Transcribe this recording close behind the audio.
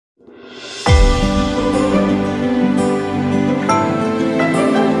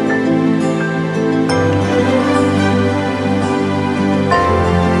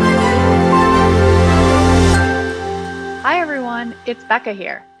it's Becca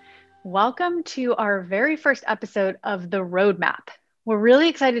here. Welcome to our very first episode of The Roadmap. We're really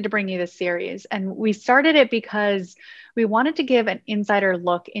excited to bring you this series, and we started it because we wanted to give an insider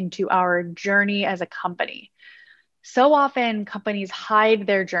look into our journey as a company. So often, companies hide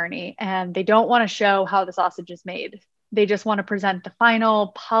their journey and they don't want to show how the sausage is made. They just want to present the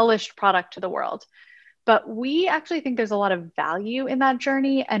final, polished product to the world. But we actually think there's a lot of value in that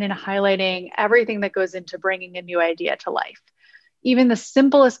journey and in highlighting everything that goes into bringing a new idea to life. Even the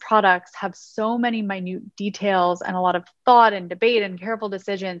simplest products have so many minute details and a lot of thought and debate and careful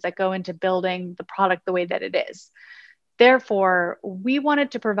decisions that go into building the product the way that it is. Therefore, we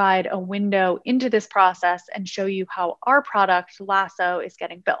wanted to provide a window into this process and show you how our product, Lasso, is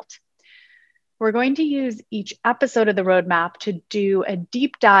getting built. We're going to use each episode of the roadmap to do a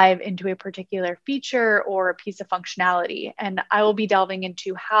deep dive into a particular feature or a piece of functionality, and I will be delving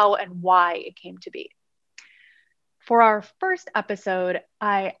into how and why it came to be. For our first episode,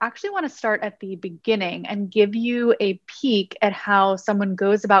 I actually want to start at the beginning and give you a peek at how someone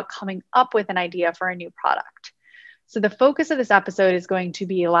goes about coming up with an idea for a new product. So the focus of this episode is going to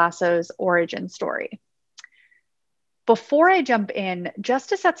be Lasso's origin story. Before I jump in, just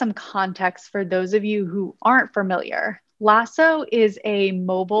to set some context for those of you who aren't familiar, Lasso is a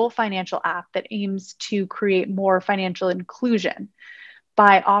mobile financial app that aims to create more financial inclusion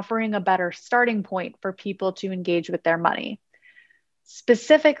by offering a better starting point for people to engage with their money.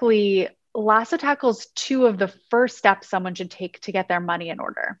 Specifically, Lasso tackles two of the first steps someone should take to get their money in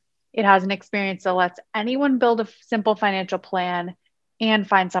order. It has an experience that lets anyone build a simple financial plan and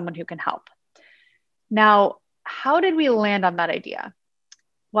find someone who can help. Now, how did we land on that idea?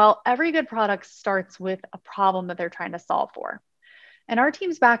 Well, every good product starts with a problem that they're trying to solve for. And our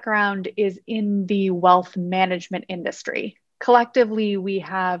team's background is in the wealth management industry. Collectively, we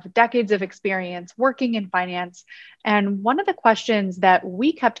have decades of experience working in finance. And one of the questions that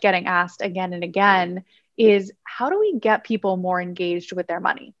we kept getting asked again and again is, how do we get people more engaged with their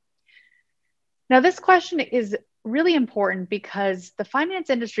money? Now, this question is really important because the finance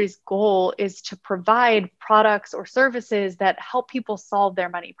industry's goal is to provide products or services that help people solve their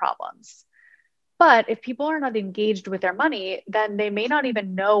money problems. But if people are not engaged with their money, then they may not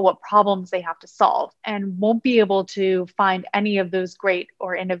even know what problems they have to solve and won't be able to find any of those great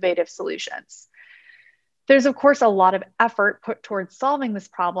or innovative solutions. There's, of course, a lot of effort put towards solving this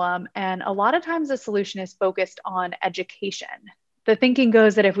problem, and a lot of times the solution is focused on education. The thinking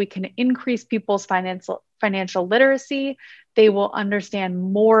goes that if we can increase people's financial literacy, they will understand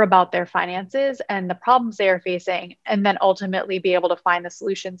more about their finances and the problems they are facing, and then ultimately be able to find the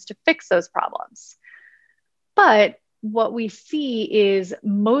solutions to fix those problems. But what we see is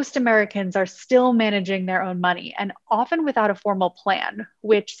most Americans are still managing their own money and often without a formal plan,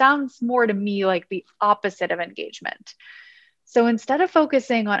 which sounds more to me like the opposite of engagement. So instead of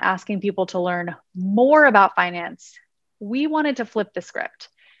focusing on asking people to learn more about finance, we wanted to flip the script.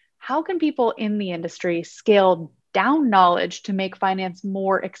 How can people in the industry scale down knowledge to make finance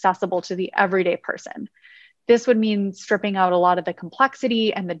more accessible to the everyday person? This would mean stripping out a lot of the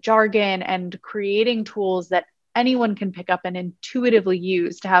complexity and the jargon and creating tools that anyone can pick up and intuitively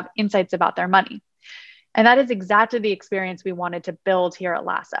use to have insights about their money. And that is exactly the experience we wanted to build here at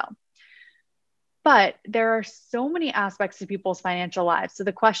Lasso. But there are so many aspects to people's financial lives. So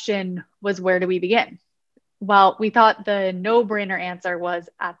the question was, where do we begin? Well, we thought the no-brainer answer was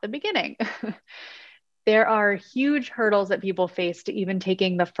at the beginning. There are huge hurdles that people face to even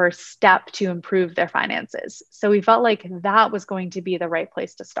taking the first step to improve their finances. So we felt like that was going to be the right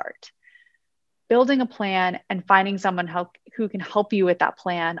place to start. Building a plan and finding someone who can help you with that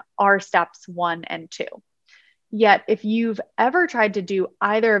plan are steps 1 and 2. Yet, if you've ever tried to do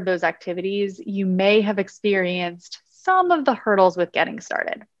either of those activities, you may have experienced some of the hurdles with getting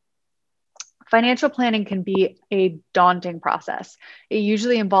started. Financial planning can be a daunting process. It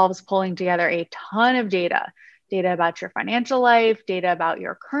usually involves pulling together a ton of data about your financial life, data about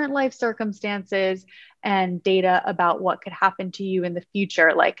your current life circumstances, and data about what could happen to you in the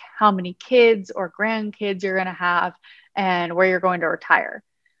future, like how many kids or grandkids you're going to have and where you're going to retire.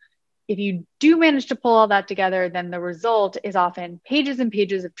 If you do manage to pull all that together, then the result is often pages and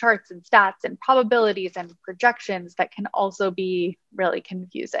pages of charts and stats and probabilities and projections that can also be really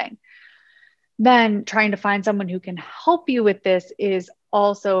confusing. Then trying to find someone who can help you with this is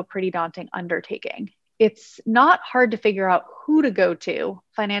also a pretty daunting undertaking. It's not hard to figure out who to go to.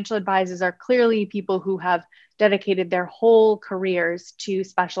 Financial advisors are clearly people who have dedicated their whole careers to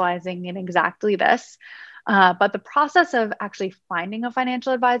specializing in exactly this. But the process of actually finding a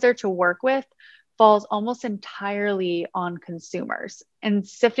financial advisor to work with falls almost entirely on consumers. And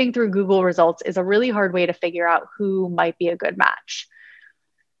sifting through Google results is a really hard way to figure out who might be a good match.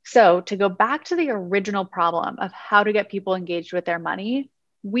 So, to go back to the original problem of how to get people engaged with their money,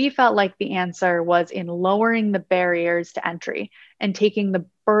 we felt like the answer was in lowering the barriers to entry and taking the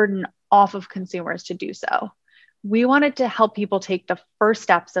burden off of consumers to do so. We wanted to help people take the first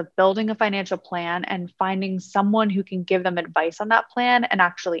steps of building a financial plan and finding someone who can give them advice on that plan and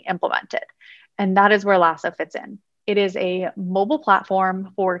actually implement it. And that is where Lasso fits in. It is a mobile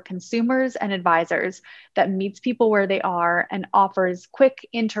platform for consumers and advisors that meets people where they are and offers quick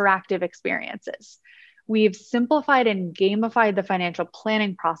interactive experiences. We've simplified and gamified the financial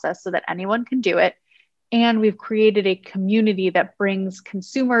planning process so that anyone can do it. And we've created a community that brings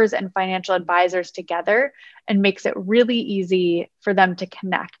consumers and financial advisors together and makes it really easy for them to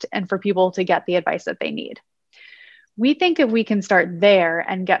connect and for people to get the advice that they need. We think if we can start there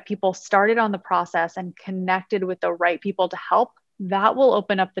and get people started on the process and connected with the right people to help, that will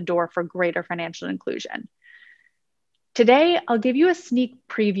open up the door for greater financial inclusion. Today, I'll give you a sneak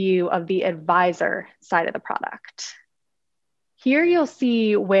preview of the advisor side of the product. Here you'll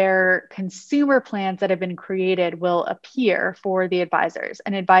see where consumer plans that have been created will appear for the advisors,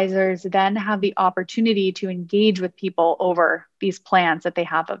 and advisors then have the opportunity to engage with people over these plans that they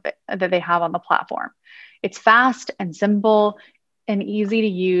have on the platform. It's fast and simple and easy to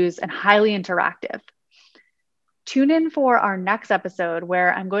use and highly interactive. Tune in for our next episode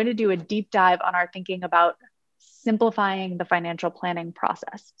where I'm going to do a deep dive on our thinking about simplifying the financial planning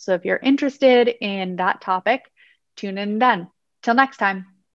process. So if you're interested in that topic, tune in then. Till next time.